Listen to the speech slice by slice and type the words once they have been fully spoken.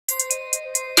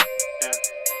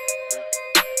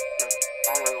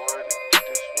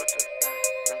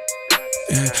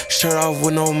Yeah, start off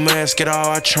with no mask at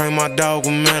all. I train my dog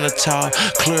with mannitol.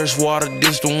 Clear as water,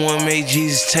 this the one made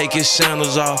Jesus take his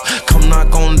sandals off. Come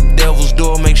knock on the devil's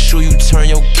door, make sure you turn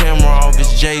your camera off.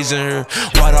 It's Jay's in here.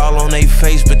 White all on they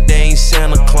face, but they ain't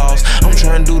Santa Claus. I'm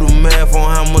trying to do the math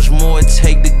on how much more it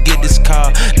take to get this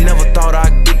car. Never thought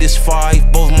I'd get this far.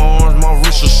 Both my arms, my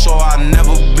wrists are sore. I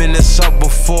never been this up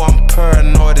before. I'm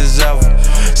paranoid as ever.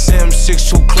 Sam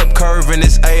 6'2" clip curve and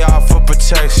it's AR for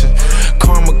protection.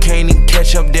 Karma can't even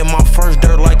catch up, did my first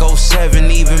dirt like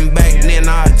 07. Even back then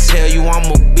I'd tell you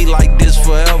I'ma be like this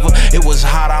forever. It was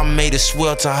hot, I made it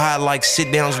swelter hot like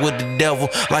sit downs with the devil.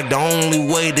 Like the only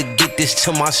way to get this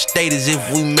to my state is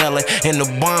if we mail it. And the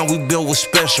bond we built was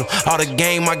special. All the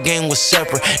game, my game was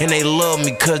separate. And they love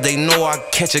me cause they know I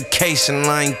catch a case and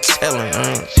I ain't telling.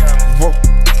 Whoa,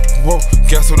 whoa,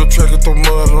 gas with a truck and throw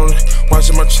mud on it.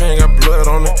 Watching my chain, got blood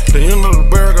on it. The end of the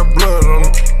barrel got blood on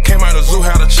it. Came out the zoo,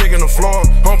 had a chick in the floor.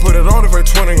 I'ma put it on if I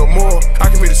 20 or more. I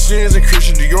can be the sins and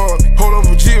Christian Dior. Hold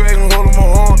up a G-Wagon, hold up my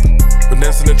horn.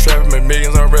 Finessing the traffic, make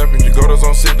millions, I'm rapping. You go to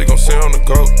on sit, they gon' sit on the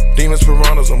go. Demons,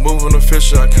 piranhas, I'm moving the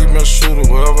fisher. I keep my shooter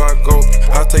wherever I go.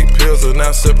 I take pills and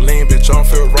I sip lean, bitch. I don't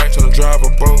feel right till I drive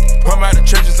a boat. I'm out the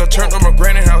trenches, I turned on my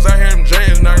granny house. I hear them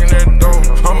J's knocking at the door.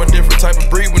 I'm a different type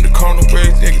of breed when the corner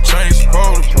ways, nigga change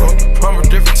supposed to bro. I'm a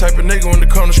different type of nigga when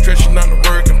the corner stretching out the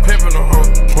work and pimping a hoe.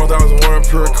 1,001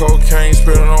 pure cocaine,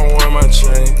 spitting on one my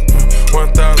chain.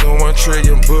 1,001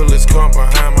 trillion bullets come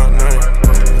behind my name.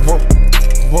 Whoa.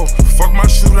 Whoa, fuck my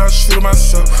shooter, I shoot it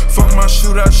myself. Fuck my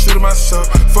shooter, I shoot it myself.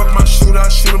 Fuck my shooter, I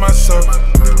shoot it myself.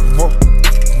 Whoa,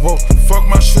 whoa, fuck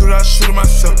my shooter, I shoot it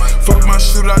myself. Fuck my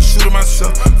shooter, I shoot it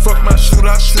myself. Fuck my shooter,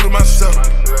 I shoot it myself.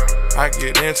 I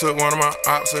get into it, one of my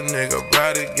ops, a nigga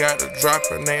body got to drop,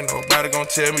 and ain't nobody gon'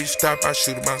 tell me stop, I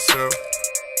shoot it myself.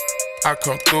 I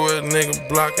come through it, nigga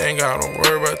block, ain't got no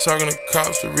worry about talking to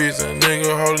cops. The reason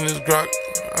nigga holding this Glock,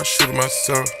 I shoot it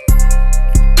myself.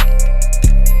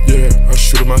 Yeah, I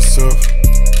shoot it myself.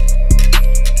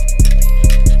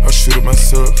 I shoot it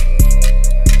myself.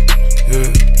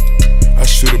 Yeah, I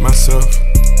shoot it myself.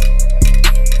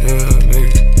 Yeah,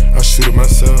 nigga, I shoot it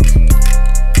myself.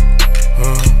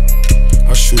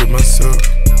 I shoot it myself.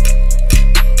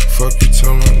 Fuck you,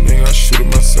 tell my nigga, I shoot it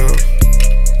myself.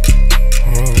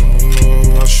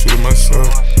 I shoot it myself.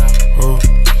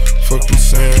 Fuck you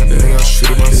saying, nigga, I shoot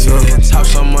it myself. Top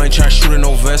something, I ain't tryna shoot in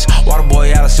no vest. Water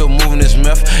boy out, I still moving this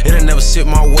meth. It'll never sit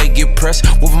my way, get pressed.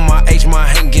 Whooping my H, my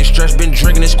hand get stretched. Been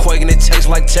drinking this quake and it tastes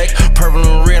like tech. Purple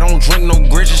and red, I don't drink no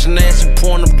grits. It's nasty,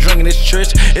 pouring up drinking this church.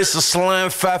 It's a slime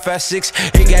 556.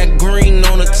 It got green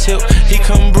on the tip. He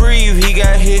come breathe, he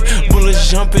got hit.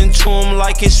 Bullets jumping to him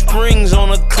like it springs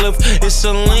on a cliff. It's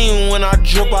a lean when I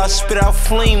drip, I spit out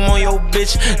flame on your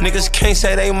bitch. Niggas can't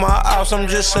say they my ops, I'm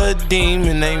just a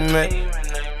demon, they met.